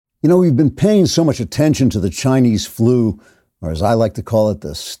You know, we've been paying so much attention to the Chinese flu, or as I like to call it,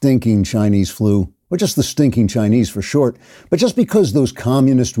 the stinking Chinese flu, or just the stinking Chinese for short. But just because those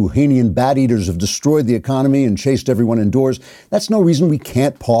communist Wuhanian bat eaters have destroyed the economy and chased everyone indoors, that's no reason we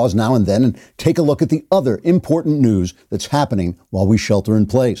can't pause now and then and take a look at the other important news that's happening while we shelter in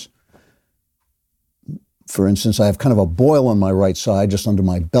place. For instance, I have kind of a boil on my right side, just under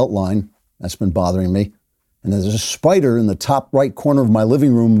my belt line. That's been bothering me. And there's a spider in the top right corner of my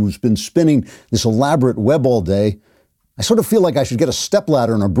living room who's been spinning this elaborate web all day. I sort of feel like I should get a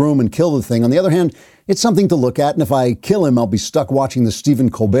stepladder and a broom and kill the thing. On the other hand, it's something to look at, and if I kill him, I'll be stuck watching the Stephen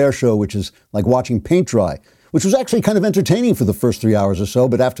Colbert Show, which is like watching paint dry, which was actually kind of entertaining for the first 3 hours or so,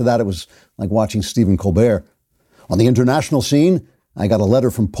 but after that it was like watching Stephen Colbert. On the international scene, I got a letter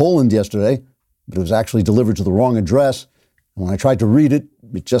from Poland yesterday, but it was actually delivered to the wrong address. And when I tried to read it,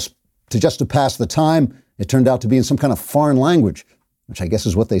 just to pass the time, it turned out to be in some kind of foreign language, which I guess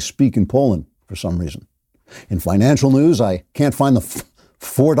is what they speak in Poland for some reason. In financial news, I can't find the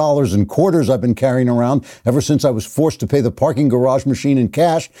 $4 in quarters I've been carrying around ever since I was forced to pay the parking garage machine in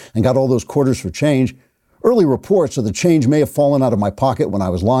cash and got all those quarters for change. Early reports of the change may have fallen out of my pocket when I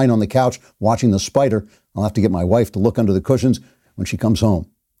was lying on the couch watching the spider. I'll have to get my wife to look under the cushions when she comes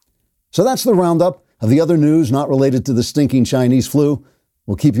home. So that's the roundup of the other news not related to the stinking Chinese flu.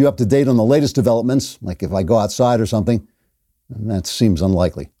 We'll keep you up to date on the latest developments, like if I go outside or something. And that seems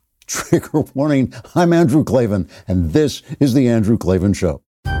unlikely. Trigger warning, I'm Andrew Klavan, and this is The Andrew Klavan Show.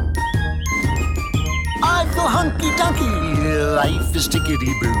 I feel hunky-dunky, life is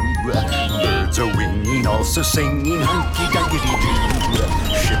tickety-boo. Birds are winging, also singing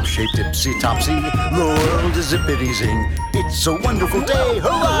hunky-dunky-doo. Ship-shaped, tipsy-topsy, the world is zippity-zing. It's a wonderful day,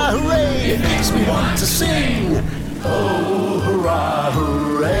 hurrah, hooray! It makes me want to sing. Oh, hurrah,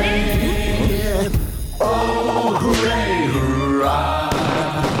 hooray! Oh, hooray, hurrah!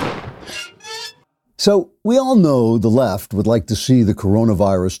 So we all know the left would like to see the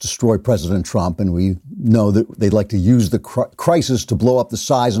coronavirus destroy President Trump, and we know that they'd like to use the crisis to blow up the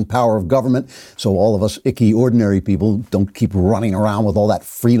size and power of government so all of us icky, ordinary people don't keep running around with all that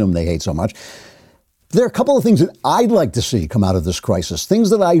freedom they hate so much. There are a couple of things that I'd like to see come out of this crisis, things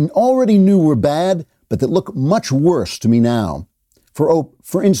that I already knew were bad, but that look much worse to me now.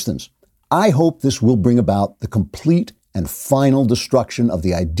 For instance, I hope this will bring about the complete and final destruction of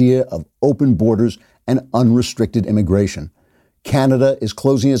the idea of open borders and unrestricted immigration. Canada is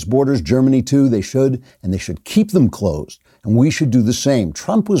closing its borders, Germany too. They should keep them closed. And we should do the same.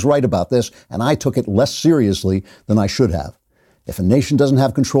 Trump was right about this, and I took it less seriously than I should have. If a nation doesn't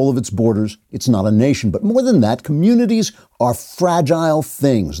have control of its borders, it's not a nation. But more than that, communities are fragile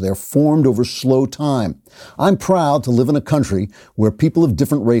things. They're formed over slow time. I'm proud to live in a country where people of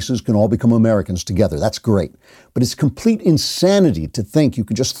different races can all become Americans together. That's great. But it's complete insanity to think you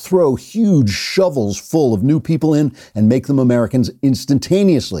could just throw huge shovels full of new people in and make them Americans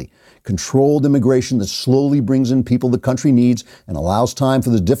instantaneously. Controlled immigration that slowly brings in people the country needs and allows time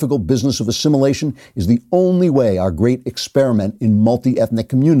for the difficult business of assimilation is the only way our great experiment in multi-ethnic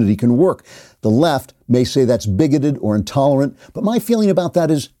community can work. The left may say that's bigoted or intolerant, but my feeling about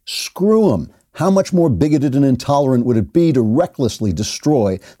that is screw them. How much more bigoted and intolerant would it be to recklessly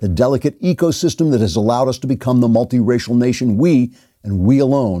destroy the delicate ecosystem that has allowed us to become the multiracial nation we, and we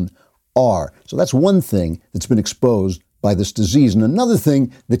alone, are? So that's one thing that's been exposed by this disease. And another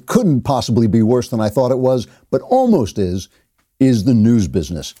thing that couldn't possibly be worse than I thought it was, but almost is the news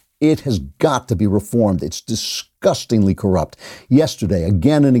business. It has got to be reformed. It's disgustingly corrupt. Yesterday,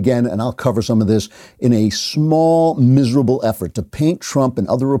 again and again, and I'll cover some of this, in a small, miserable effort to paint Trump and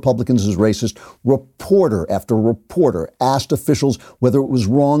other Republicans as racist, reporter after reporter asked officials whether it was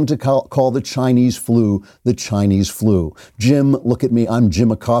wrong to call the Chinese flu the Chinese flu. Jim, look at me, I'm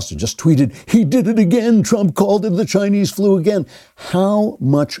Jim Acosta, just tweeted, he did it again. Trump called it the Chinese flu again. How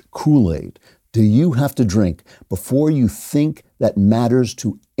much Kool-Aid do you have to drink before you think that matters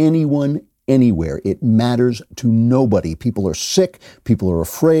to anyone, anywhere? It matters to nobody. People are sick. People are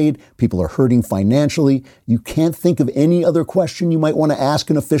afraid. People are hurting financially. You can't think of any other question you might want to ask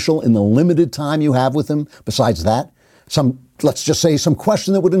an official in the limited time you have with him besides that. Let's just say some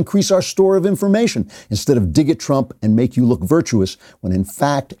question that would increase our store of information instead of dig at Trump and make you look virtuous when in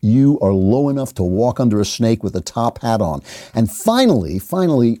fact you are low enough to walk under a snake with a top hat on. And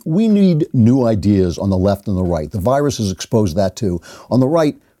finally, we need new ideas on the left and the right. The virus has exposed that too. On the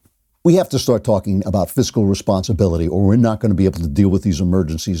right, we have to start talking about fiscal responsibility or we're not going to be able to deal with these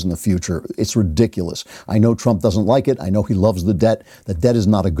emergencies in the future. It's ridiculous. I know Trump doesn't like it. I know he loves the debt. The debt is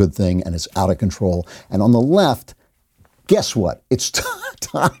not a good thing and it's out of control. And on the left, Guess what? It's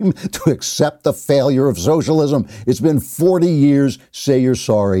time to accept the failure of socialism. It's been 40 years. Say you're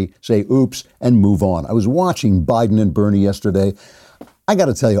sorry, say oops, and move on. I was watching Biden and Bernie yesterday. I got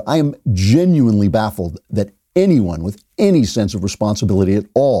to tell you, I am genuinely baffled that anyone with any sense of responsibility at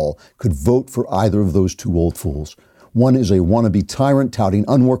all could vote for either of those two old fools. One is a wannabe tyrant touting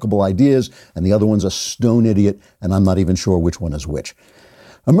unworkable ideas, and the other one's a stone idiot, and I'm not even sure which one is which.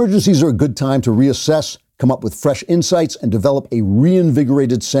 Emergencies are a good time to reassess, come up with fresh insights, and develop a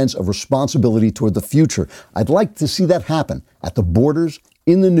reinvigorated sense of responsibility toward the future. I'd like to see that happen at the borders,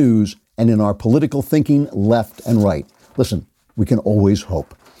 in the news, and in our political thinking left and right. Listen, we can always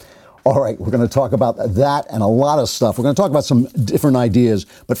hope. All right, we're going to talk about that and a lot of stuff. We're going to talk about some different ideas.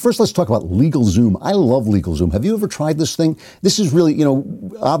 But first, let's talk about LegalZoom. I love LegalZoom. Have you ever tried this thing? This is really,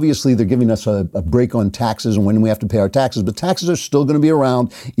 obviously they're giving us a break on taxes and when we have to pay our taxes. But taxes are still going to be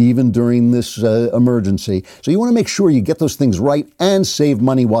around even during this emergency. So you want to make sure you get those things right and save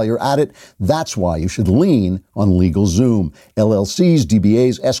money while you're at it. That's why you should lean on LegalZoom. LLCs,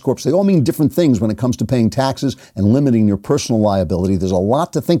 DBAs, S-Corps, they all mean different things when it comes to paying taxes and limiting your personal liability. There's a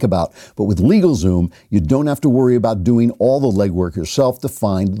lot to think about. But with LegalZoom, you don't have to worry about doing all the legwork yourself to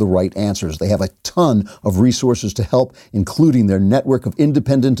find the right answers. They have a ton of resources to help, including their network of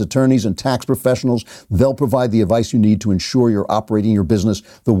independent attorneys and tax professionals. They'll provide the advice you need to ensure you're operating your business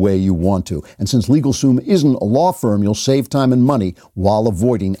the way you want to. And since LegalZoom isn't a law firm, you'll save time and money while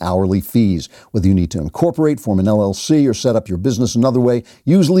avoiding hourly fees. Whether you need to incorporate, form an LLC, or set up your business another way,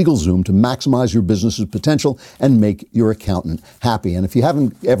 use LegalZoom to maximize your business's potential and make your accountant happy. And if you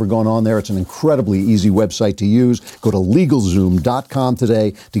haven't ever gone on there, it's an incredibly easy website to use. Go to LegalZoom.com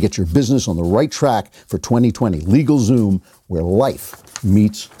today to get your business on the right track for 2020. LegalZoom, where life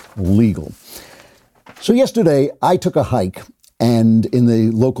meets legal. So yesterday, I took a hike, and in the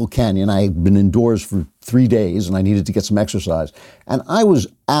local canyon, I had been indoors for 3 days, and I needed to get some exercise. And I was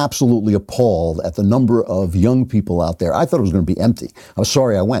absolutely appalled at the number of young people out there. I thought it was going to be empty. I was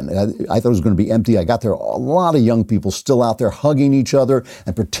sorry I went. I thought it was going to be empty. I got there, a lot of young people still out there hugging each other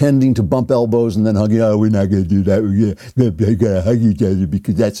and pretending to bump elbows and then hugging. Oh, we're not going to do that. We're going to hug each other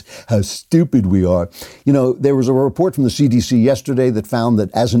because that's how stupid we are. There was a report from the CDC yesterday that found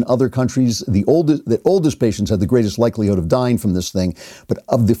that, as in other countries, the oldest patients had the greatest likelihood of dying from this thing. But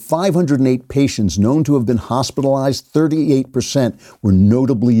of the 508 patients known to have been hospitalized, 38% were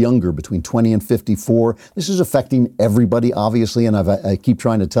notably younger, between 20 and 54. This is affecting everybody, obviously, and I keep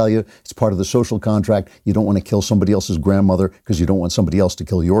trying to tell you, it's part of the social contract. You don't want to kill somebody else's grandmother because you don't want somebody else to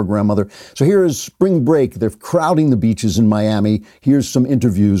kill your grandmother. So here is spring break. They're crowding the beaches in Miami. Here's some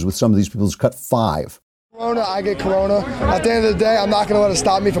interviews with some of these people. It's cut 5. Corona, I get corona. At the end of the day, I'm not going to let it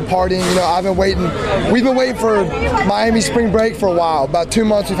stop me from partying. We've been waiting for Miami spring break for a while. About 2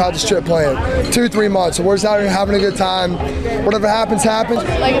 months we've had this trip planned. 2-3 months. So we're just out here having a good time. Whatever happens, happens.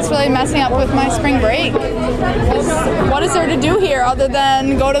 It's really messing up with my spring break. What is there to do here other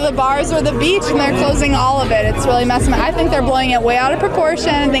than go to the bars or the beach, and they're closing all of it? It's really messing up. I think they're blowing it way out of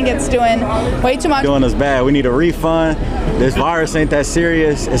proportion. I think it's doing way too much. Doing us bad. We need a refund. This virus ain't that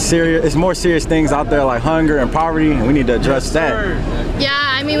serious. It's serious. It's more serious things out there like hunger and poverty, and we need to address that.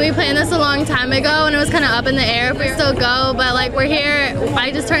 Yeah, we planned this a long time ago, and it was kind of up in the air if we still go, but we're here.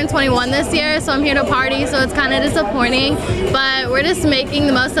 I just turned 21 this year, so I'm here to party, so it's kind of disappointing, but we're just making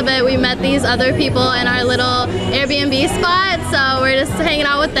the most of it. We met these other people in our little Airbnb spot, so we're just hanging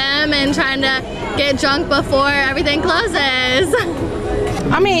out with them and trying to get drunk before everything closes.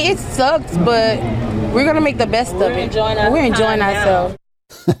 It sucks, but we're gonna make the best of it. We're enjoying ourselves.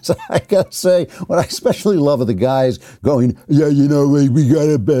 So I gotta say, what I especially love are the guys going, yeah, we got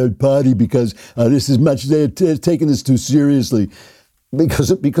a bad party because this is much, they're taking this too seriously. Because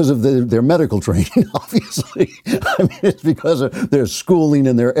of their medical training, obviously. It's because of their schooling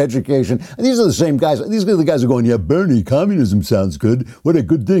and their education. And these are the same guys. These are the guys who are going, yeah, Bernie, communism sounds good. What a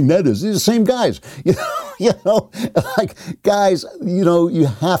good thing that is. These are the same guys. Guys, you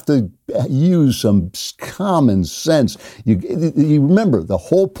have to use some common sense. You remember, the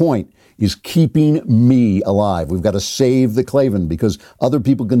whole point is keeping me alive. We've got to save the Klavan because other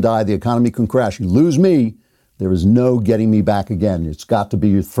people can die. The economy can crash. You lose me, there is no getting me back again. It's got to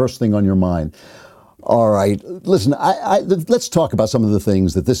be the first thing on your mind. All right. Listen, let's talk about some of the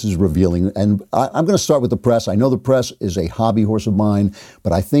things that this is revealing. And I'm going to start with the press. I know the press is a hobby horse of mine,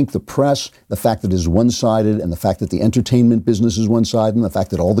 but I think the press, the fact that it is one-sided and the fact that the entertainment business is one-sided and the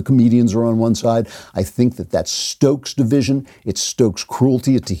fact that all the comedians are on one side, I think that stokes division. It stokes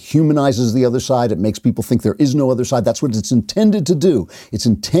cruelty. It dehumanizes the other side. It makes people think there is no other side. That's what it's intended to do. It's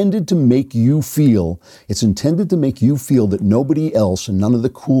intended to make you feel that nobody else and none of the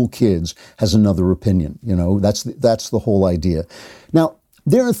cool kids has another opinion. opinion. You know, that's the whole idea. Now,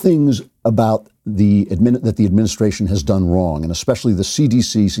 there are things about that the administration has done wrong, and especially the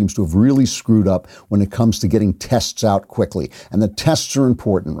CDC seems to have really screwed up when it comes to getting tests out quickly. And the tests are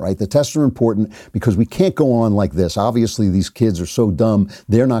important, right? The tests are important because we can't go on like this. Obviously, these kids are so dumb,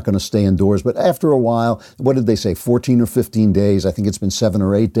 they're not going to stay indoors. But after a while, what did they say, 14 or 15 days? I think it's been 7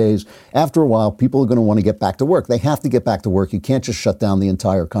 or 8 days. After a while, people are going to want to get back to work. They have to get back to work. You can't just shut down the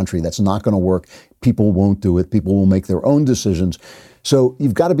entire country. That's not going to work. People won't do it. People will make their own decisions. So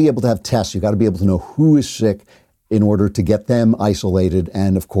you've got to be able to have tests. You've got to be able to know who is sick in order to get them isolated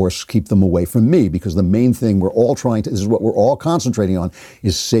and, of course, keep them away from me, because the main thing we're all trying to, this is what we're all concentrating on,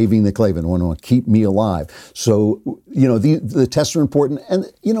 is saving the Klavan. We want to keep me alive. So, you know, the tests are important. And,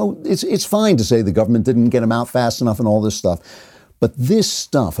 you know, it's fine to say the government didn't get them out fast enough and all this stuff. But this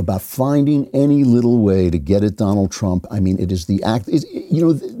stuff about finding any little way to get at Donald Trump, I mean, it is the act. You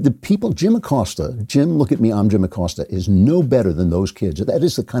know, the people, Jim Acosta, look at me, I'm Jim Acosta, is no better than those kids. That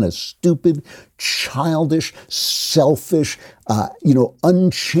is the kind of stupid, childish, selfish,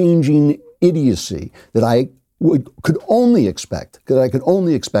 unchanging idiocy that I could only expect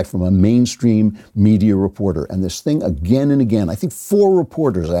from a mainstream media reporter. And this thing again and again, I think 4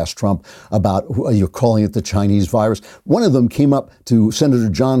 reporters asked Trump about, you're calling it the Chinese virus. One of them came up to Senator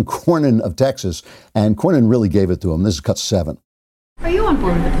John Cornyn of Texas, and Cornyn really gave it to him. This is cut 7. Are you on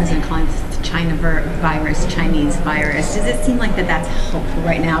board with the president calling this the China virus, Chinese virus? Does it seem like that's helpful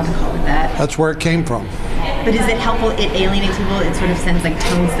right now to call it that? That's where it came from. But is it helpful? It alienates people. It sort of sends like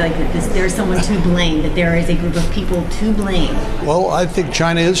tones like there's someone to blame, that there is a group of people to blame. Well, I think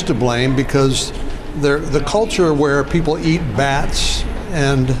China is to blame because the culture where people eat bats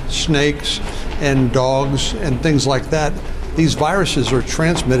and snakes and dogs and things like that, these viruses are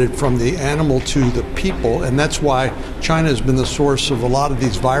transmitted from the animal to the people, and that's why China has been the source of a lot of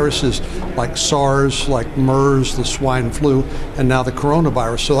these viruses like SARS, like MERS, the swine flu, and now the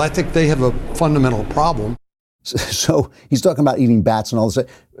coronavirus. So I think they have a fundamental problem. So he's talking about eating bats and all this.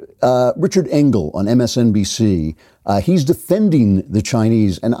 Richard Engel on MSNBC, he's defending the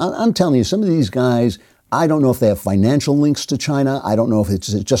Chinese. And I'm telling you, some of these guys, I don't know if they have financial links to China. I don't know if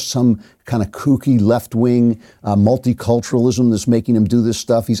it's just some kind of kooky left-wing multiculturalism that's making him do this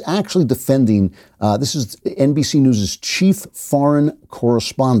stuff. He's actually defending, this is NBC News' chief foreign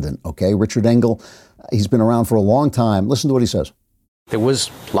correspondent, okay, Richard Engel. He's been around for a long time. Listen to what he says. There was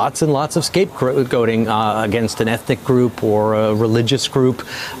lots and lots of scapegoating against an ethnic group or a religious group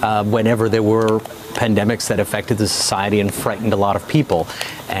whenever there were pandemics that affected the society and frightened a lot of people.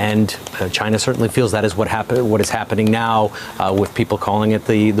 And China certainly feels that is what is happening now with people calling it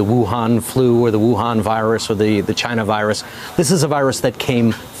the Wuhan flu or the Wuhan virus or the China virus. This is a virus that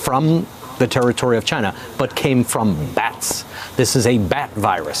came from the territory of China, but came from bats. This is a bat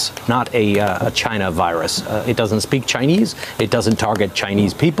virus, not a China virus. It doesn't speak Chinese. It doesn't target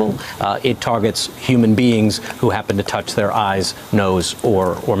Chinese people. It targets human beings who happen to touch their eyes, nose,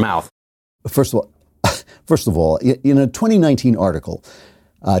 or mouth. First of all, in a 2019 article,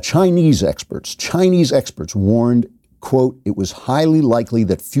 Chinese experts warned, quote, it was highly likely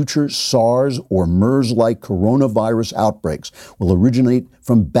that future SARS or MERS-like coronavirus outbreaks will originate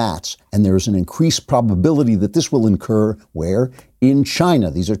from bats, and there is an increased probability that this will occur where? In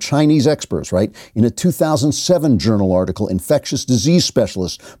China. These are Chinese experts, right? In a 2007 journal article, infectious disease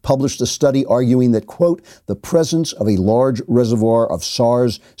specialists published a study arguing that, quote, the presence of a large reservoir of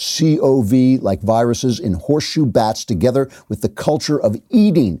SARS-CoV-like viruses in horseshoe bats together with the culture of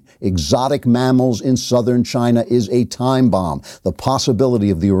eating exotic mammals in southern China is a time bomb. The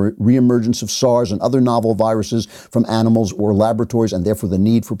possibility of the reemergence of SARS and other novel viruses from animals or laboratories, and therefore the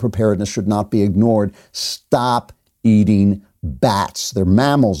need for preparedness, should not be ignored. Stop eating bats. They're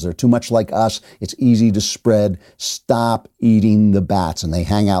mammals. They're too much like us. It's easy to spread. Stop eating the bats. And they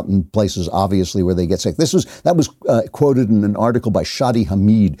hang out in places, obviously, where they get sick. That was quoted in an article by Shadi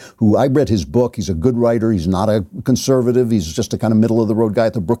Hamid, who I read his book. He's a good writer. He's not a conservative. He's just a kind of middle-of-the-road guy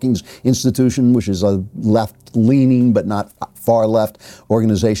at the Brookings Institution, which is a left-leaning but not far-left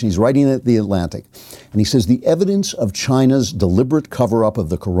organization. He's writing at The Atlantic. And he says, the evidence of China's deliberate cover-up of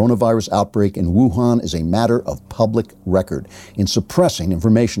the coronavirus outbreak in Wuhan is a matter of public record. In suppressing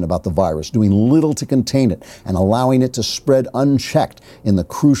information about the virus, doing little to contain it, and allowing it to spread unchecked in the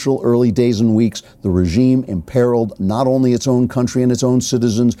crucial early days and weeks, the regime imperiled not only its own country and its own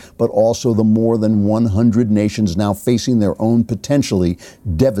citizens, but also the more than 100 nations now facing their own potentially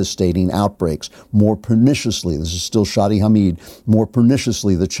devastating outbreaks. More perniciously, this is still Shadi Hamid, read. More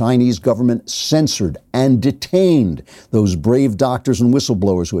perniciously, the Chinese government censored and detained those brave doctors and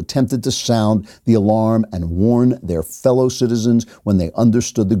whistleblowers who attempted to sound the alarm and warn their fellow citizens when they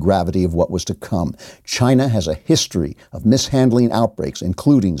understood the gravity of what was to come. China has a history of mishandling outbreaks,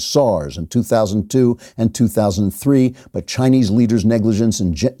 including SARS in 2002 and 2003, but Chinese leaders' negligence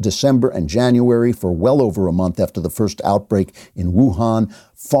in December and January, for well over a month after the first outbreak in Wuhan,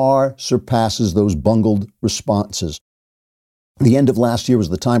 far surpasses those bungled responses. The end of last year was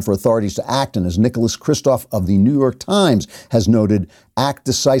the time for authorities to act, and as Nicholas Kristof of the New York Times has noted, act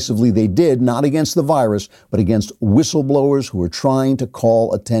decisively they did, not against the virus, but against whistleblowers who were trying to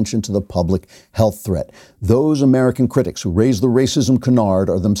call attention to the public health threat. Those American critics who raise the racism canard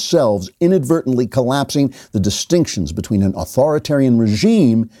are themselves inadvertently collapsing the distinctions between an authoritarian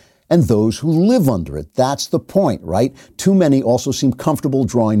regime and those who live under it. That's the point, right? Too many also seem comfortable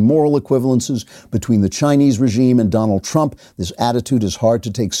drawing moral equivalences between the Chinese regime and Donald Trump. This attitude is hard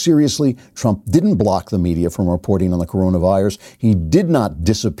to take seriously. Trump didn't block the media from reporting on the coronavirus. He did not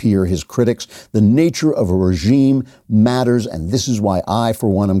disappear his critics. The nature of a regime matters, and this is why I, for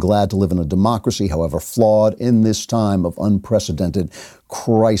one, am glad to live in a democracy, however flawed, in this time of unprecedented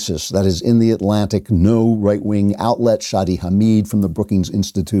crisis. That is in the Atlantic. No right-wing outlet. Shadi Hamid from the Brookings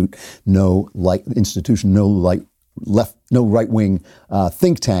Institute. No right-wing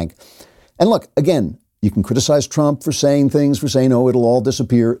think tank. And look, again, you can criticize Trump for saying things, for saying, oh, it'll all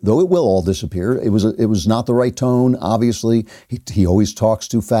disappear, though it will all disappear. It was not the right tone, obviously. He always talks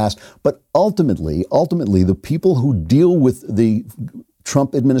too fast. But ultimately, the people who deal with the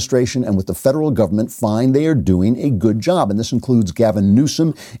Trump administration and with the federal government find they are doing a good job. And this includes Gavin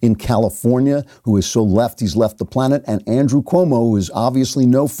Newsom in California, who is so left he's left the planet, and Andrew Cuomo, who is obviously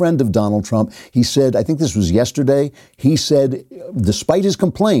no friend of Donald Trump. He said, I think this was yesterday, he said, despite his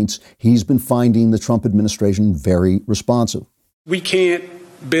complaints, he's been finding the Trump administration very responsive. We can't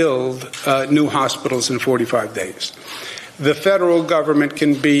build new hospitals in 45 days. The federal government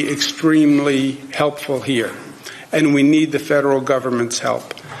can be extremely helpful here, and we need the federal government's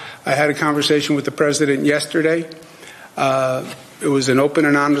help. I had a conversation with the president yesterday. It was an open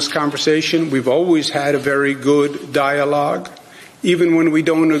and honest conversation. We've always had a very good dialogue. Even when we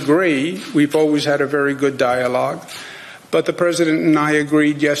don't agree, we've always had a very good dialogue. But the president and I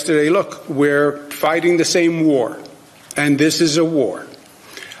agreed yesterday, look, we're fighting the same war, and this is a war,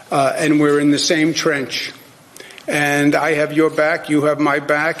 and we're in the same trench. And I have your back, you have my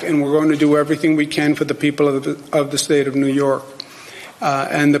back, and we're going to do everything we can for the people of the state of New York.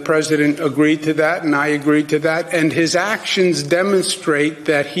 And the president agreed to that, and I agreed to that, and his actions demonstrate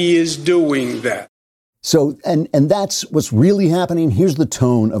that he is doing that. So, and that's what's really happening. Here's the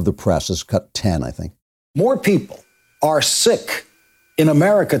tone of the press. It's cut 10, I think. More people are sick in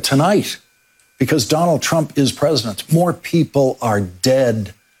America tonight because Donald Trump is president. More people are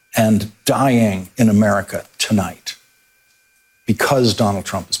dead and dying in America tonight because Donald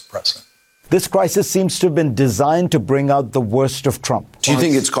Trump is president. This crisis seems to have been designed to bring out the worst of Trump. Do you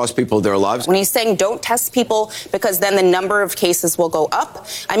think it's cost people their lives? When he's saying don't test people because then the number of cases will go up,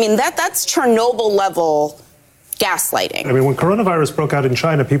 I mean, that's Chernobyl level gaslighting. I mean, when coronavirus broke out in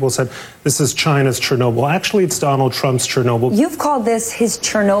China, people said, this is China's Chernobyl. Actually, it's Donald Trump's Chernobyl. You've called this his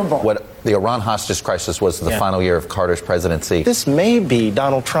Chernobyl. What the Iran hostage crisis was the final year of Carter's presidency. This may be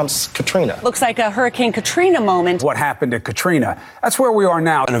Donald Trump's Katrina. Looks like a Hurricane Katrina moment. What happened to Katrina? That's where we are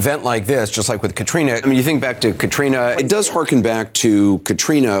now. An event like this, just like with Katrina, I mean, you think back to Katrina, it does harken back to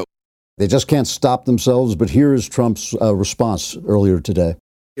Katrina. They just can't stop themselves, but here is Trump's response earlier today.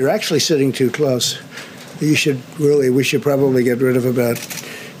 You're actually sitting too close. We should probably get rid of about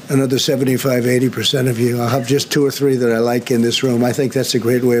another 75, 80% of you. I'll have just 2 or 3 that I like in this room. I think that's a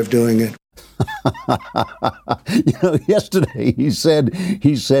great way of doing it. Yesterday he said,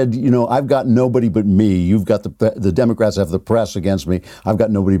 I've got nobody but me. You've got the Democrats have the press against me. I've got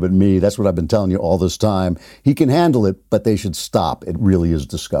nobody but me. That's what I've been telling you all this time. He can handle it, but they should stop. It really is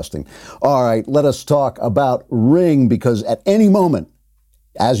disgusting. All right, let us talk about Ring, because at any moment,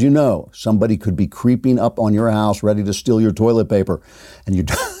 as you know, somebody could be creeping up on your house ready to steal your toilet paper, and you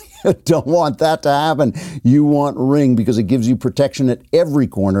don't want that to happen. You want Ring because it gives you protection at every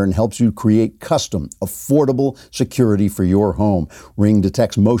corner and helps you create custom, affordable security for your home. Ring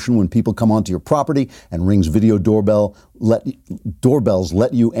detects motion when people come onto your property, and Ring's video doorbells let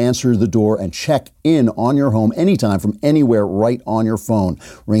you answer the door and check in on your home anytime from anywhere right on your phone.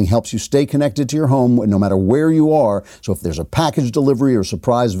 Ring helps you stay connected to your home no matter where you are. So if there's a package delivery or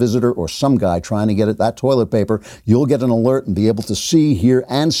surprise visitor or some guy trying to get at that toilet paper, you'll get an alert and be able to see, hear,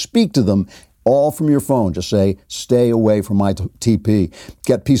 and speak to them all from your phone. Just say, stay away from my TP.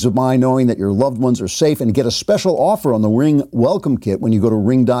 Get peace of mind knowing that your loved ones are safe, and get a special offer on the Ring Welcome Kit when you go to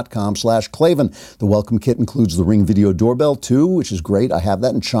ring.com/Klavan. The Welcome Kit includes the Ring Video Doorbell too, which is great. I have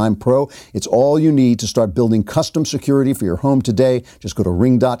that in Chime Pro. It's all you need to start building custom security for your home today. Just go to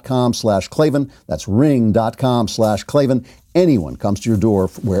ring.com/Klavan. That's ring.com/Klavan. Anyone comes to your door,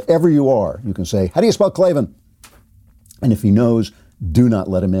 wherever you are, you can say, how do you spell Klavan? And if he knows, do not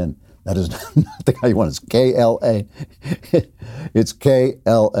let him in. That is not the guy you want. It's K-L-A. It's K-L-A-V-A-N.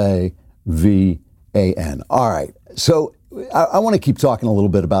 All right. So I want to keep talking a little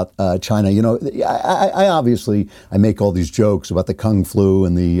bit about China. You know, I obviously make all these jokes about the Kung Flu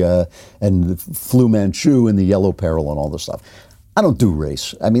and the Flu Manchu and the Yellow Peril and all this stuff. I don't do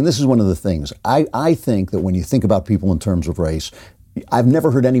race. I mean, this is one of the things. I think that when you think about people in terms of race, I've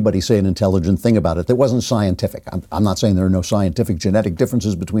never heard anybody say an intelligent thing about it that wasn't scientific. I'm not saying there are no scientific genetic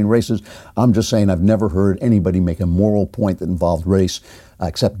differences between races. I'm just saying I've never heard anybody make a moral point that involved race,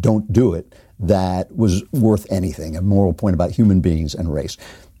 except don't do it, that was worth anything, a moral point about human beings and race.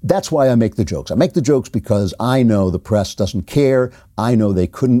 That's why I make the jokes. I make the jokes because I know the press doesn't care. I know they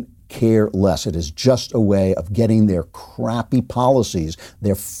couldn't care less. It is just a way of getting their crappy policies,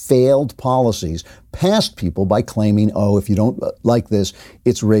 their failed policies, past people by claiming, oh, if you don't like this,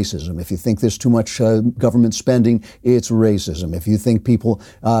 it's racism. If you think there's too much government spending, it's racism. If you think people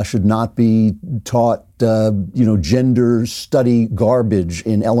should not be taught gender study garbage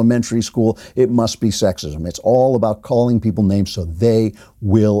in elementary school, it must be sexism. It's all about calling people names so they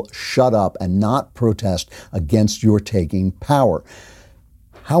will shut up and not protest against your taking power.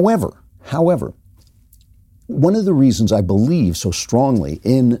 However, one of the reasons I believe so strongly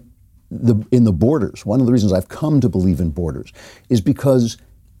in the borders, one of the reasons I've come to believe in borders, is because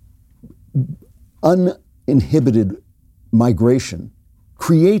uninhibited migration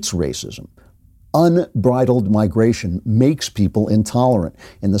creates racism. Unbridled migration makes people intolerant.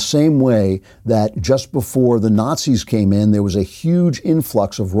 In the same way that just before the Nazis came in, there was a huge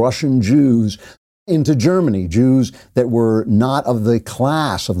influx of Russian Jews into Germany, Jews that were not of the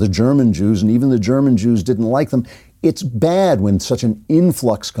class of the German Jews, and even the German Jews didn't like them. It's bad when such an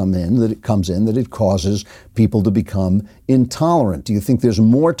influx comes in that it causes people to become intolerant. Do you think there's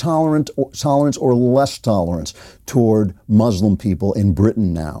more tolerance or less tolerance toward Muslim people in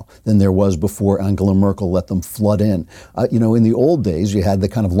Britain now than there was before Angela Merkel let them flood in? In the old days, you had the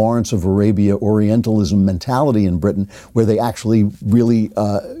kind of Lawrence of Arabia Orientalism mentality in Britain, where they actually really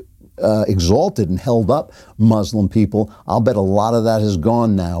exalted and held up Muslim people. I'll bet a lot of that has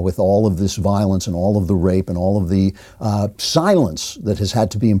gone now with all of this violence and all of the rape and all of the silence that has had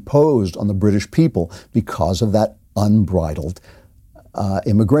to be imposed on the British people because of that unbridled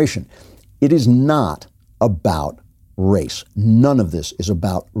immigration. It is not about race. None of this is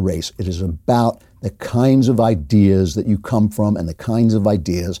about race. It is about the kinds of ideas that you come from and the kinds of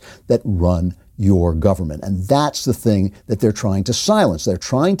ideas that run your government. And that's the thing that they're trying to silence. They're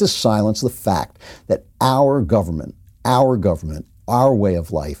trying to silence the fact that our government, our way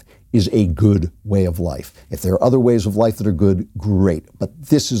of life is a good way of life. If there are other ways of life that are good, great. But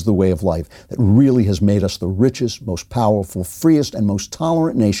this is the way of life that really has made us the richest, most powerful, freest, and most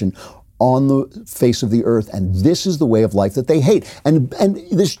tolerant nation on the face of the earth, and this is the way of life that they hate. And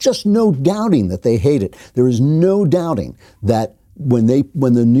there's just no doubting that they hate it. There is no doubting that when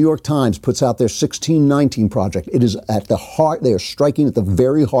the New York Times puts out their 1619 project, it is at the heart, they are striking at the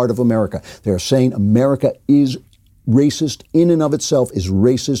very heart of America. They are saying America is racist in and of itself, is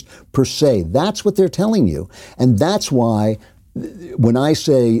racist per se. That's what they're telling you. And that's why when I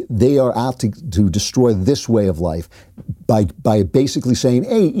say they are out to destroy this way of life by basically saying,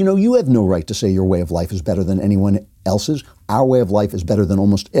 hey, you have no right to say your way of life is better than anyone else's. Our way of life is better than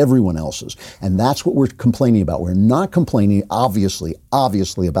almost everyone else's. And that's what we're complaining about. We're not complaining, obviously,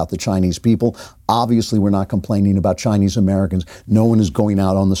 about the Chinese people. Obviously, we're not complaining about Chinese Americans. No one is going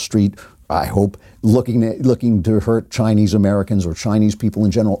out on the street, I hope, looking to hurt Chinese Americans or Chinese people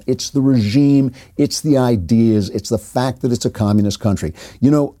in general. It's the regime, it's the ideas, it's the fact that it's a communist country.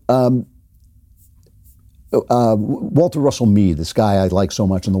 Walter Russell Mead, this guy I like so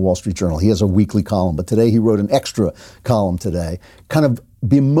much in the Wall Street Journal, he has a weekly column, but today he wrote an extra column today, kind of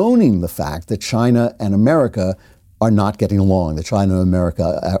bemoaning the fact that China and America are not getting along, that China and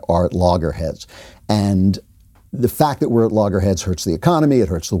America are at loggerheads. And the fact that we're at loggerheads hurts the economy, it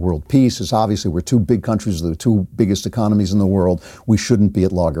hurts the world peace. It's obviously we're two big countries, the two biggest economies in the world. We shouldn't be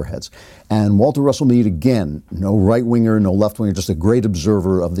at loggerheads. And Walter Russell Mead, again, no right-winger, no left-winger, just a great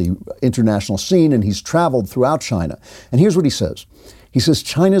observer of the international scene, and he's traveled throughout China. And here's what he says. He says,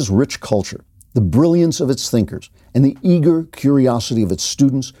 China's rich culture, the brilliance of its thinkers, and the eager curiosity of its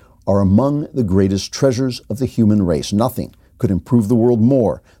students are among the greatest treasures of the human race. Nothing could improve the world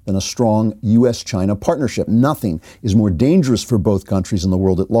more than a strong U.S.-China partnership. Nothing is more dangerous for both countries and the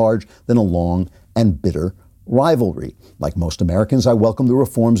world at large than a long and bitter rivalry. Like most Americans, I welcome the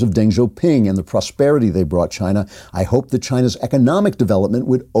reforms of Deng Xiaoping and the prosperity they brought China. I hope that China's economic development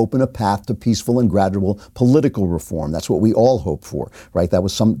would open a path to peaceful and gradual political reform. That's what we all hope for, right? That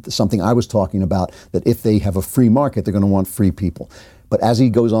was something I was talking about, that if they have a free market, they're going to want free people. But as he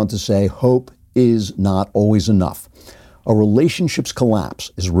goes on to say, hope is not always enough. A relationship's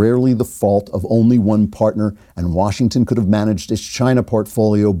collapse is rarely the fault of only one partner, and Washington could have managed its China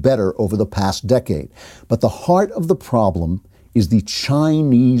portfolio better over the past decade. But the heart of the problem is the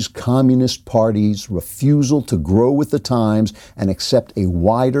Chinese Communist Party's refusal to grow with the times and accept a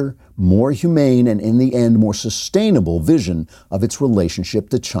wider, more humane, and in the end, more sustainable vision of its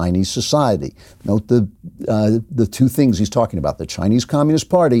relationship to Chinese society. Note the two things he's talking about, the Chinese Communist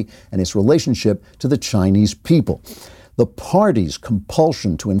Party and its relationship to the Chinese people. The party's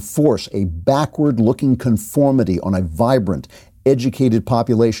compulsion to enforce a backward-looking conformity on a vibrant, educated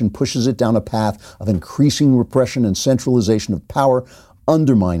population pushes it down a path of increasing repression and centralization of power,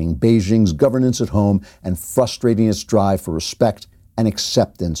 undermining Beijing's governance at home and frustrating its drive for respect and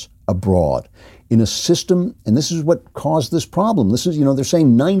acceptance abroad. In a system, and this is what caused this problem. This is, they're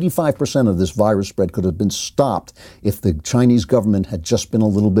saying 95% of this virus spread could have been stopped if the Chinese government had just been a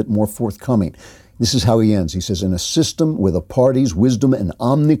little bit more forthcoming. This is how he ends. He says, in a system where the party's wisdom and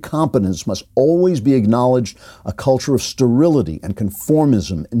omnicompetence must always be acknowledged, a culture of sterility and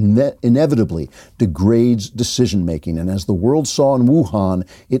conformism inevitably degrades decision-making. And as the world saw in Wuhan,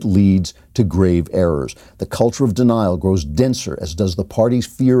 it leads to grave errors. The culture of denial grows denser, as does the party's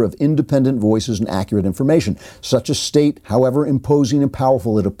fear of independent voices and accurate information. Such a state, however imposing and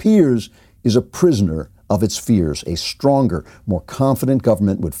powerful it appears, is a prisoner of its fears. A stronger, more confident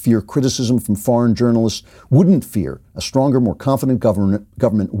government would fear criticism from foreign journalists, a stronger, more confident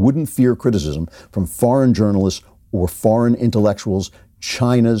government wouldn't fear criticism from foreign journalists or foreign intellectuals.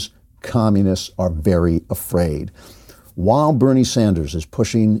 China's communists are very afraid. While Bernie Sanders is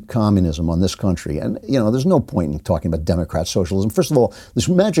pushing communism on this country, and, there's no point in talking about Democrat socialism. First of all, this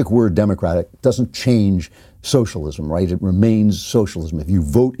magic word democratic doesn't change socialism, right? It remains socialism. If you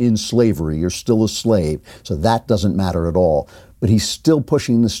vote in slavery, you're still a slave. So that doesn't matter at all. But he's still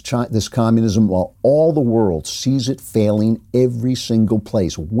pushing this communism while all the world sees it failing every single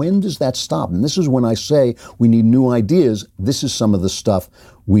place. When does that stop? And this is when I say we need new ideas. This is some of the stuff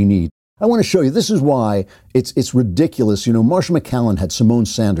we need. I want to show you, this is why it's ridiculous. Marsha McCallum had Simone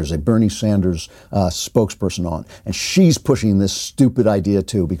Sanders, a Bernie Sanders spokesperson on, and she's pushing this stupid idea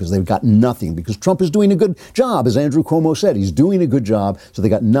too because they've got nothing, because Trump is doing a good job, as Andrew Cuomo said. He's doing a good job, so they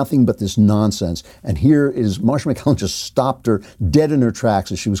got nothing but this nonsense. And here is Marsha McCallum just stopped her dead in her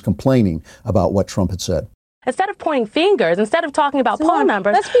tracks as she was complaining about what Trump had said. Instead of pointing fingers, instead of talking about poll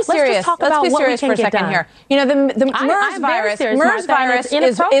numbers, let's be serious. Let's just talk about what we can get done Here. The MERS virus. MERS virus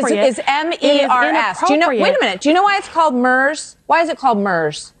is MERS. Do you know? Wait a minute. Do you know why it's called MERS? Why is it called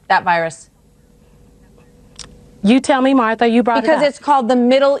MERS? That virus. You tell me, Martha. You brought it up. Because it's called the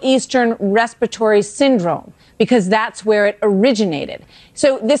Middle Eastern Respiratory Syndrome, because that's where it originated.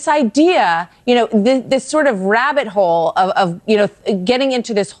 So this idea, this sort of rabbit hole of getting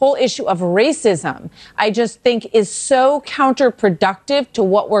into this whole issue of racism, I just think is so counterproductive to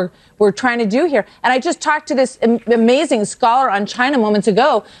what we're trying to do here. And I just talked to this amazing scholar on China moments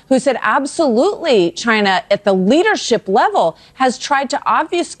ago who said absolutely China at the leadership level has tried to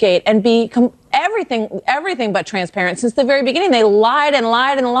obfuscate and be everything but transparent since the very beginning. They lied and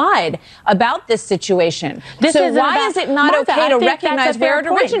lied and lied about this situation. So why is it not okay to recognize where it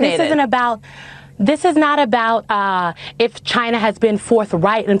originated? This is not about if China has been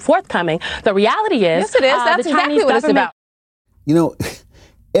forthright and forthcoming. The reality is, yes, it is. That's exactly what it's about.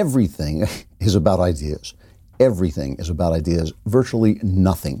 Everything is about ideas. Everything is about ideas. Virtually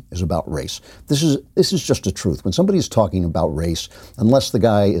nothing is about race. This is just the truth. When somebody is talking about race, unless the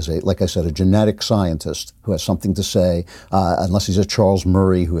guy is like I said, a genetic scientist who has something to say, unless he's a Charles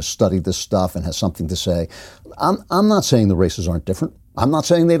Murray who has studied this stuff and has something to say, I'm not saying the races aren't different. I'm not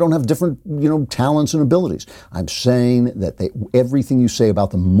saying they don't have different, talents and abilities. I'm saying that everything you say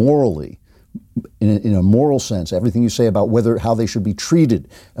about them morally, in a moral sense, everything you say about how they should be treated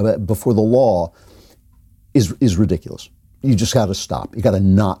before the law, is ridiculous. you just got to stop. You got to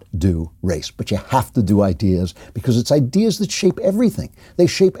not do race, but you have to do ideas because it's ideas that shape everything. They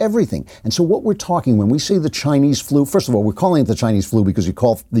shape everything. And so what we're talking when we say the Chinese flu, first of all, we're calling it the Chinese flu because you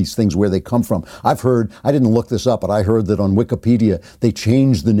call these things where they come from. I've heard, I didn't look this up, but I heard that on Wikipedia, they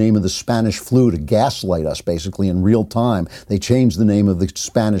changed the name of the Spanish flu to gaslight us basically in real time. They changed the name of the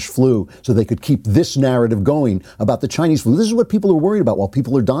Spanish flu so they could keep this narrative going about the Chinese flu. This is what people are worried about while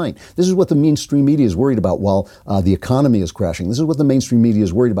people are dying. This is what the mainstream media is worried about while the economy is crashing. This is what the mainstream media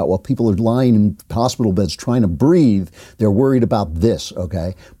is worried about while people are lying in hospital beds trying to breathe. They're worried about this,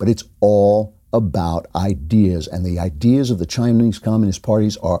 okay? But it's all about ideas, and the ideas of the Chinese Communist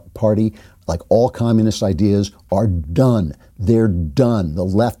Party, like all communist ideas, are done. They're done. The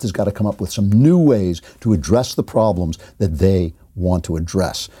left has got to come up with some new ways to address the problems that they want to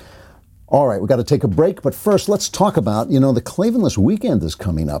address. All right, we've got to take a break, but first let's talk about, the Klavanless weekend is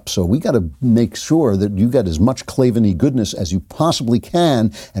coming up, so we got to make sure that you get as much Klavan-y goodness as you possibly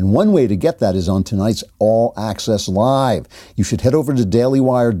can, and one way to get that is on tonight's All Access Live. You should head over to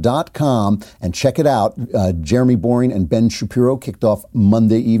dailywire.com and check it out. Jeremy Boring and Ben Shapiro kicked off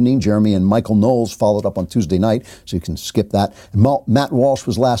Monday evening. Jeremy and Michael Knowles followed up on Tuesday night, so you can skip that. Matt Walsh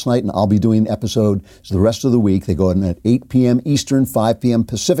was last night, and I'll be doing episodes the rest of the week. They go in at 8 p.m. Eastern, 5 p.m.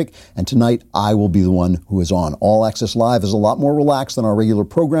 Pacific, and tonight I will be the one who is on. All Access Live is a lot more relaxed than our regular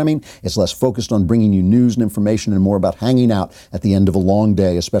programming. It's less focused on bringing you news and information and more about hanging out at the end of a long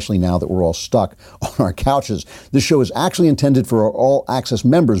day, especially now that we're all stuck on our couches. This show is actually intended for our All Access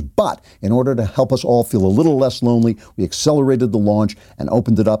members, but in order to help us all feel a little less lonely, we accelerated the launch and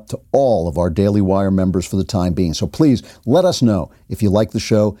opened it up to all of our Daily Wire members for the time being. So please let us know if you like the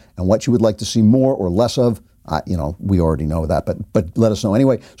show and what you would like to see more or less of. We already know that, but let us know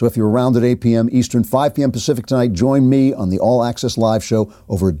anyway. So if you're around at 8 p.m. Eastern, 5 p.m. Pacific tonight, join me on the All Access Live show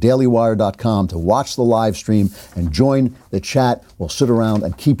over at dailywire.com to watch the live stream and join the chat. We'll sit around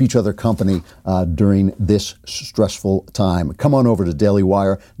and keep each other company during this stressful time. Come on over to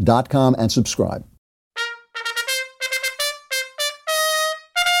dailywire.com and subscribe.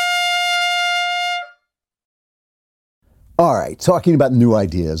 All right, talking about new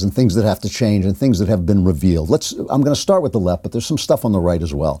ideas and things that have to change and things that have been revealed. I'm going to start with the left, but there's some stuff on the right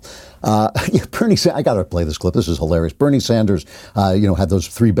as well. Bernie Sanders, I got to play this clip. This is hilarious. Bernie Sanders, had those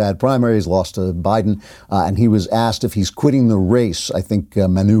 3 bad primaries, lost to Biden, and he was asked if he's quitting the race. I think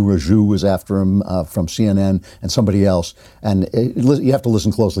Manu Raju was after him from CNN and somebody else. And you have to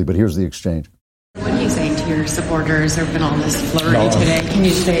listen closely, but here's the exchange. What are you saying to your supporters? There have been all this flurry today. Can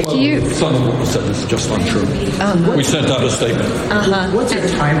you say to you? Some of what was said is just untrue. We sent out a statement. What's your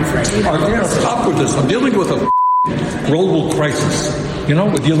time frame? Stop with this. I'm dealing with a global crisis.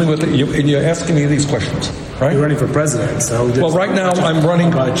 We're dealing with it, and you're asking me these questions, right? You're running for president, so... Well, right now I'm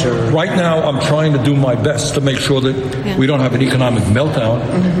running... Right now I'm trying to do my best to make sure that we don't have an economic meltdown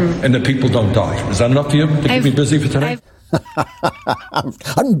and that people don't die. Is that enough for you to keep me busy for today?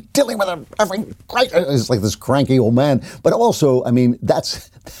 I'm dealing with it's like this cranky old man. But also, that's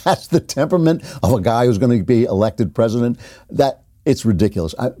the temperament of a guy who's going to be elected president. That it's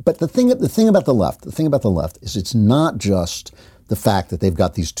ridiculous. But the thing about the left is it's not just the fact that they've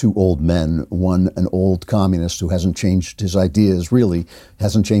got these 2 old men, one an old communist who hasn't changed his ideas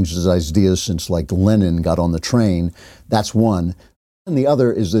since like Lenin got on the train. That's one. And the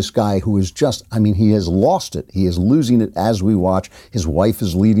other is this guy who is just, he has lost it. He is losing it as we watch. His wife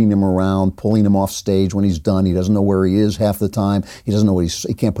is leading him around, pulling him off stage when he's done. He doesn't know where he is half the time. He doesn't know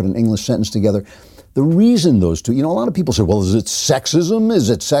he can't put an English sentence together. The reason those 2, a lot of people say, well, is it sexism? Is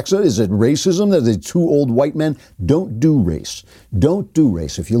it racism that the 2 old white men? Don't do race. Don't do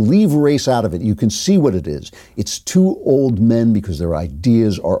race. If you leave race out of it, you can see what it is. It's 2 old men because their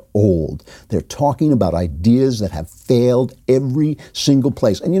ideas are old. They're talking about ideas that have failed every single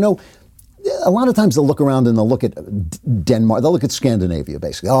place. And a lot of times they'll look around and they'll look at Denmark. They'll look at Scandinavia,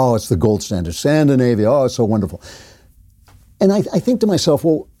 basically. Oh, it's the gold standard. Scandinavia. Oh, it's so wonderful. And I think to myself,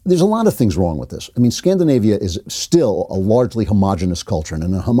 well, there's a lot of things wrong with this. Scandinavia is still a largely homogenous culture. And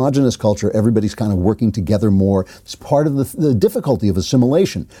in a homogenous culture, everybody's kind of working together more. It's part of the difficulty of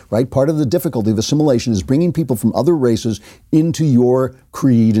assimilation, right? Part of the difficulty of assimilation is bringing people from other races into your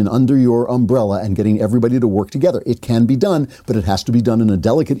creed and under your umbrella and getting everybody to work together. It can be done, but it has to be done in a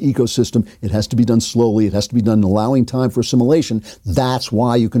delicate ecosystem. It has to be done slowly. It has to be done allowing time for assimilation. That's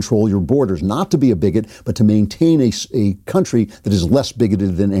why you control your borders, not to be a bigot, but to maintain a country that is less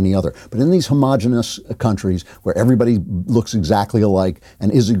bigoted than than any other. But in these homogenous countries where everybody looks exactly alike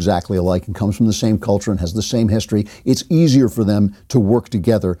and is exactly alike and comes from the same culture and has the same history, it's easier for them to work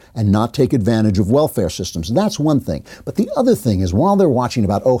together and not take advantage of welfare systems. That's one thing. But the other thing is, while they're watching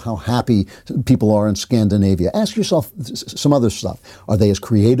about, oh, how happy people are in Scandinavia, ask yourself some other stuff. Are they as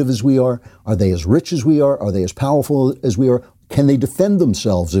creative as we are? Are they as rich as we are? Are they as powerful as we are? Can they defend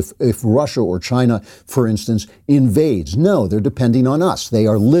themselves if Russia or China, for instance, invades? No, they're depending on us. They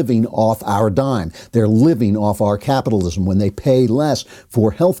are living off our dime. They're living off our capitalism. When they pay less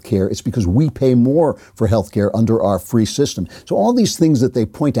for health care, it's because we pay more for health care under our free system. So all these things that they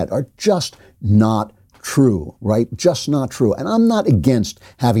point at are just not true, right? Just not true. And I'm not against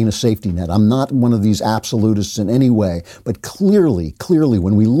having a safety net. I'm not one of these absolutists in any way. But clearly,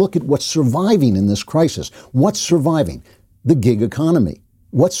 when we look at what's surviving in this crisis, what's surviving? The gig economy.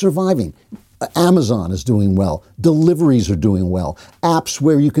 What's surviving? Amazon is doing well. Deliveries are doing well. Apps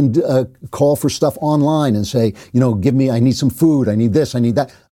where you can call for stuff online and say, I need some food. I need this. I need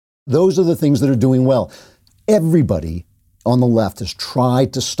that. Those are the things that are doing well. Everybody on the left has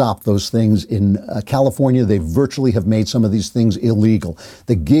tried to stop those things. In California, they virtually have made some of these things illegal.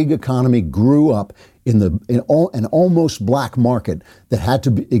 The gig economy grew up in an almost black market that had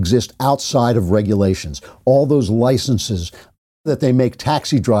to exist outside of regulations. All those licenses that they make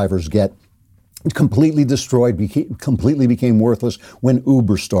taxi drivers get completely destroyed, completely became worthless when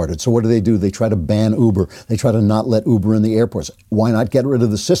Uber started. So what do? They try to ban Uber. They try to not let Uber in the airports. Why not get rid of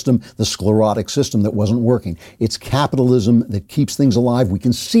the system, the sclerotic system that wasn't working? It's capitalism that keeps things alive. We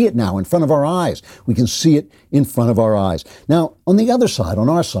can see it now in front of our eyes. We can see it in front of our eyes. Now, on the other side, on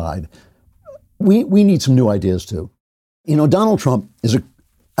our side, we need some new ideas too. Donald Trump is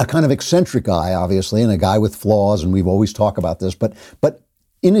a kind of eccentric guy, obviously, and a guy with flaws, and we've always talked about this, but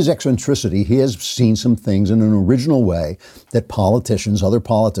in his eccentricity, he has seen some things in an original way that other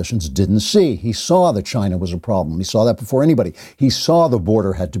politicians didn't see. He saw that China was a problem. He saw that before anybody. He saw the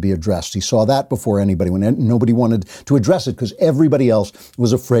border had to be addressed. He saw that before anybody, when nobody wanted to address it because everybody else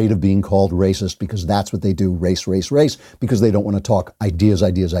was afraid of being called racist, because that's what they do, race, because they don't want to talk ideas,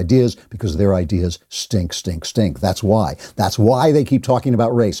 because their ideas stink. That's why. That's why they keep talking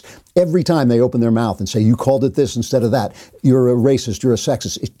about race. Every time they open their mouth and say, you called it this instead of that, you're a racist, you're a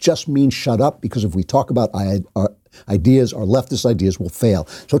sexist, it just means shut up, because if we talk about our ideas, our leftist ideas will fail.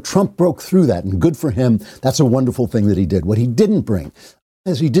 So Trump broke through that, and good for him. That's a wonderful thing that he did. What he didn't bring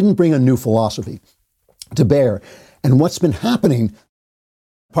is he didn't bring a new philosophy to bear. And what's been happening,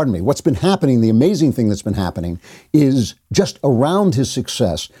 the amazing thing that's been happening is just around his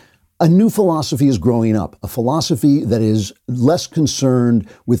success, a new philosophy is growing up, a philosophy that is less concerned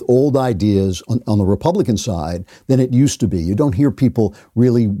with old ideas on the Republican side than it used to be. You don't hear people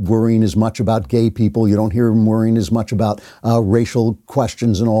really worrying as much about gay people. You don't hear them worrying as much about racial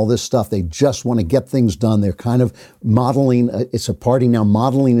questions and all this stuff. They just want to get things done. They're kind of modeling, it's a party now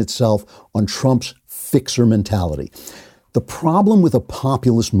modeling itself on Trump's fixer mentality. The problem with a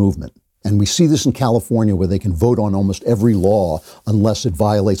populist movement, and we see this in California, where they can vote on almost every law unless it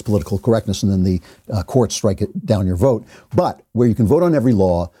violates political correctness, and then the courts strike it down your vote. But where you can vote on every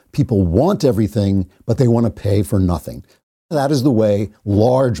law, people want everything, but they want to pay for nothing. That is the way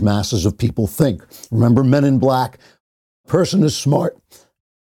large masses of people think. Remember Men in Black? A person is smart,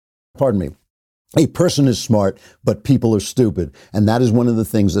 but people are stupid. And that is one of the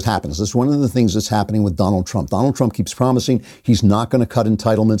things that happens. That's one of the things that's happening with Donald Trump. Donald Trump keeps promising he's not going to cut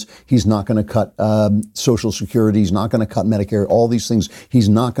entitlements. He's not going to cut Social Security. He's not going to cut Medicare. All these things he's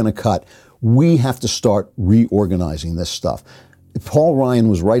not going to cut. We have to start reorganizing this stuff. Paul Ryan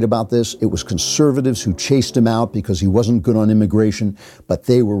was right about this. It was conservatives who chased him out because he wasn't good on immigration, but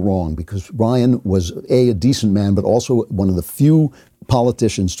they were wrong, because Ryan was a decent man, but also one of the few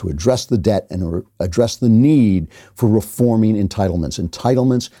politicians to address the debt and address the need for reforming entitlements.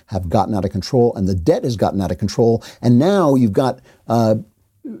 Entitlements have gotten out of control, and the debt has gotten out of control. And now you've got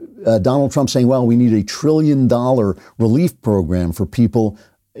Donald Trump saying, well, we need $1 trillion relief program for people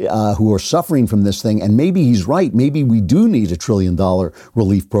who are suffering from this thing. And maybe he's right. Maybe we do need $1 trillion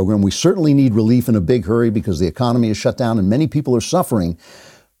relief program. We certainly need relief in a big hurry because the economy is shut down and many people are suffering.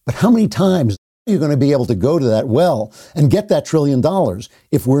 But how many times are you going to be able to go to that well and get that $1 trillion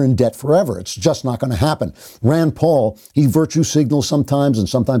if we're in debt forever? It's just not going to happen. Rand Paul, he virtue signals sometimes, and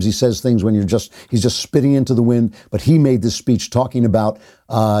sometimes he says things when he's just spitting into the wind. But he made this speech talking about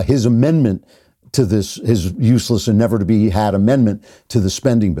his amendment to this, his useless and never to be had amendment to the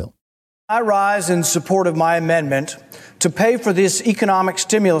spending bill. I rise in support of my amendment to pay for this economic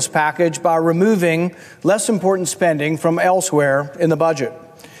stimulus package by removing less important spending from elsewhere in the budget.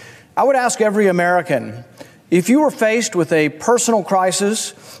 I would ask every American, If you were faced with a personal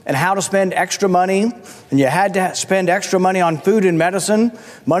crisis and how to spend extra money, and you had to spend extra money on food and medicine,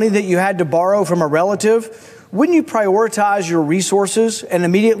 money that you had to borrow from a relative, wouldn't you prioritize your resources and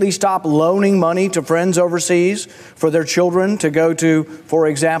immediately stop loaning money to friends overseas for their children to go to, for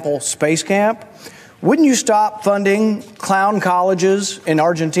example, space camp? Wouldn't you stop funding clown colleges in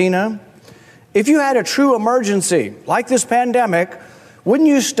Argentina? If you had a true emergency like this pandemic, wouldn't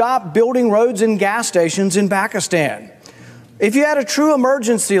you stop building roads and gas stations in Pakistan? If you had a true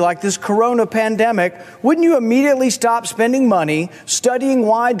emergency like this corona pandemic, wouldn't you immediately stop spending money studying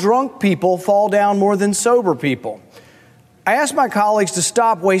why drunk people fall down more than sober people? I ask my colleagues to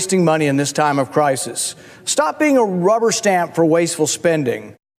stop wasting money in this time of crisis. Stop being a rubber stamp for wasteful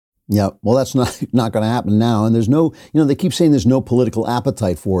spending. Yeah, well, that's not going to happen now. And there's no, they keep saying there's no political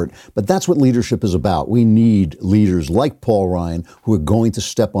appetite for it. But that's what leadership is about. We need leaders like Paul Ryan who are going to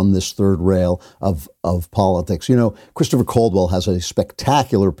step on this third rail of politics. Christopher Caldwell has a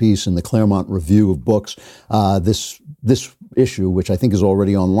spectacular piece in the Claremont Review of Books, this issue, which I think is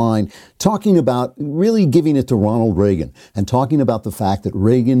already online, talking about really giving it to Ronald Reagan and talking about the fact that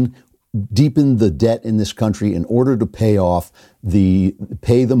Reagan deepened the debt in this country in order to pay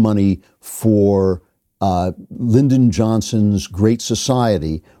the money for Lyndon Johnson's Great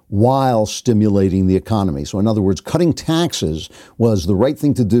Society while stimulating the economy. So in other words, cutting taxes was the right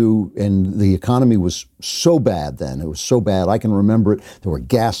thing to do, and the economy was so bad then. It was so bad. I can remember it. There were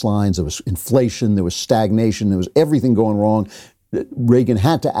gas lines, there was inflation, there was stagnation, there was everything going wrong. Reagan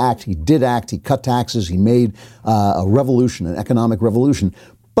had to act. He did act. He cut taxes. He made a revolution, an economic revolution.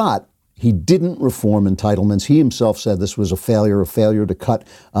 But he didn't reform entitlements. He himself said this was a failure to cut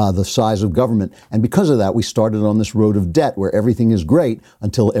the size of government. And because of that, we started on this road of debt where everything is great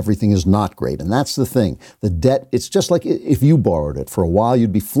until everything is not great. And that's the thing. The debt, it's just like if you borrowed it. For a while,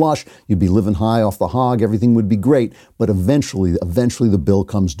 you'd be flush. You'd be living high off the hog. Everything would be great. But eventually the bill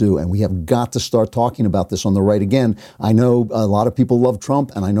comes due. And we have got to start talking about this on the right again. I know a lot of people love Trump,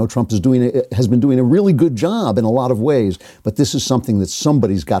 and I know Trump has been doing a really good job in a lot of ways. But this is something that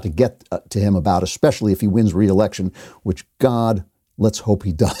somebody's got to get to him about, especially if he wins re-election, which God, let's hope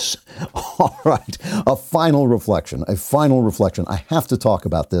he does. All right, a final reflection. I have to talk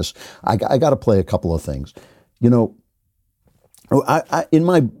about this. I got to play a couple of things. In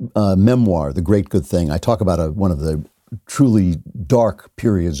my memoir, The Great Good Thing, I talk about one of the truly dark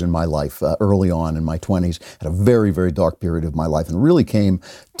periods in my life early on in my 20s, had a very, very dark period of my life, and really came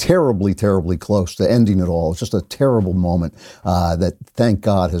terribly, terribly close to ending it all. It's just a terrible moment that, thank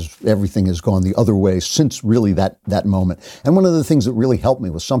God, everything has gone the other way since really that moment. And one of the things that really helped me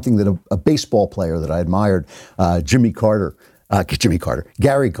was something that a baseball player that I admired, Gary Carter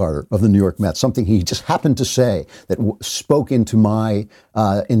of the New York Mets, something he just happened to say that spoke into my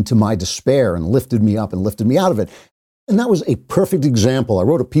despair and lifted me up and lifted me out of it. And that was a perfect example. I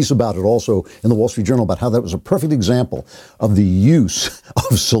wrote a piece about it also in the Wall Street Journal about how that was a perfect example of the use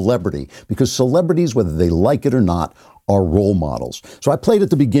of celebrity, because celebrities, whether they like it or not, are role models. So I played at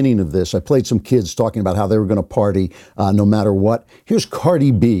the beginning of this, I played some kids talking about how they were going to party no matter what. Here's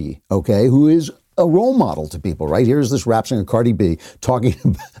Cardi B, okay, who is a role model to people, right? Here's this rap singer Cardi B talking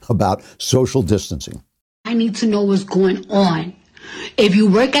about social distancing. I need to know what's going on. If you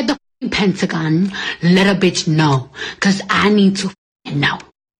work at the Pentagon, let a bitch know, because I need to know.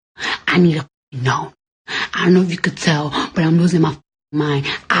 I need to know. I don't know if you could tell, but I'm losing my mind.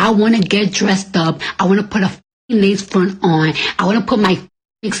 I want to get dressed up. I want to put a lace front on. I want to put my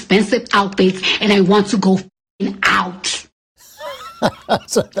expensive outfits, and I want to go out.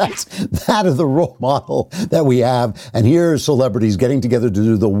 So that is the role model that we have. And here are celebrities getting together to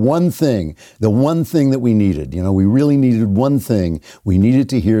do the one thing that we needed. We really needed one thing. We needed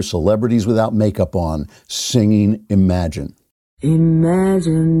to hear celebrities without makeup on singing Imagine.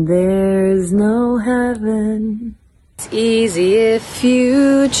 Imagine there's no heaven. It's easy if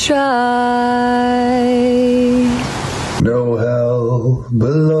you try. No hell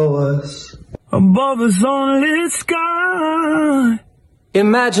below us. Above us only sky.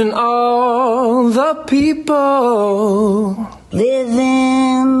 Imagine all the people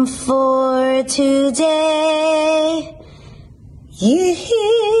living for today. Yeah.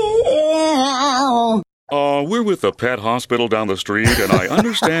 We're with the pet hospital down the street, and I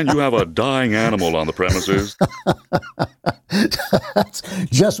understand you have a dying animal on the premises. That's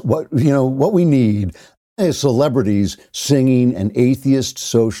just what we need. Celebrities singing an atheist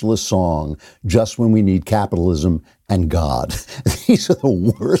socialist song just when we need capitalism and God. These are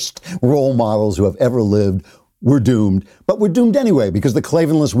the worst role models who have ever lived. we're doomed. But we're doomed anyway because the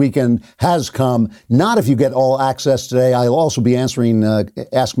Klavanless weekend has come. Not if you get all access today. I'll also be answering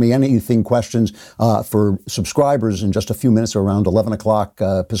Ask Me Anything questions for subscribers in just a few minutes, around 11 o'clock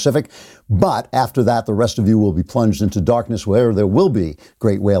Pacific. But after that, the rest of you will be plunged into darkness where there will be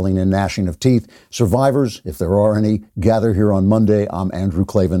great wailing and gnashing of teeth. Survivors, if there are any, gather here on Monday. I'm Andrew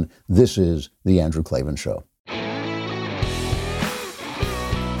Klavan. This is The Andrew Klavan Show.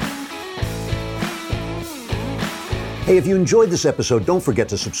 Hey, if you enjoyed this episode, don't forget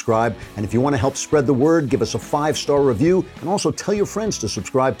to subscribe. And if you want to help spread the word, give us a 5-star review and also tell your friends to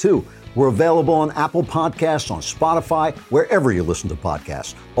subscribe too. We're available on Apple Podcasts, on Spotify, wherever you listen to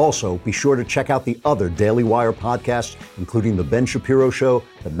podcasts. Also, be sure to check out the other Daily Wire podcasts, including The Ben Shapiro Show,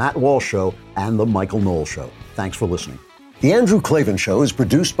 The Matt Walsh Show, and The Michael Knowles Show. Thanks for listening. The Andrew Klavan Show is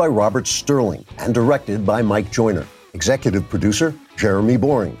produced by Robert Sterling and directed by Mike Joyner. Executive producer, Jeremy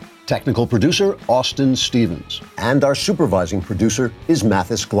Boring. Technical producer, Austin Stevens. And our supervising producer is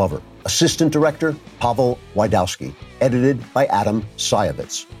Mathis Glover. Assistant director, Pavel Wydowski. Edited by Adam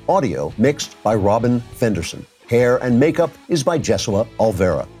Sayevitz. Audio mixed by Robin Fenderson. Hair and makeup is by Jesua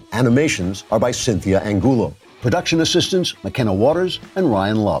Alvera. Animations are by Cynthia Angulo. Production assistants, McKenna Waters and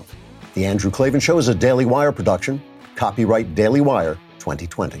Ryan Love. The Andrew Klavan Show is a Daily Wire production. Copyright Daily Wire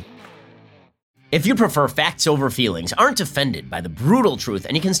 2020. If you prefer facts over feelings, aren't offended by the brutal truth,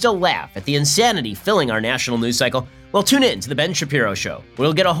 and you can still laugh at the insanity filling our national news cycle, well, tune in to The Ben Shapiro Show.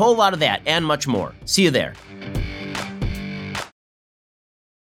 We'll get a whole lot of that and much more. See you there.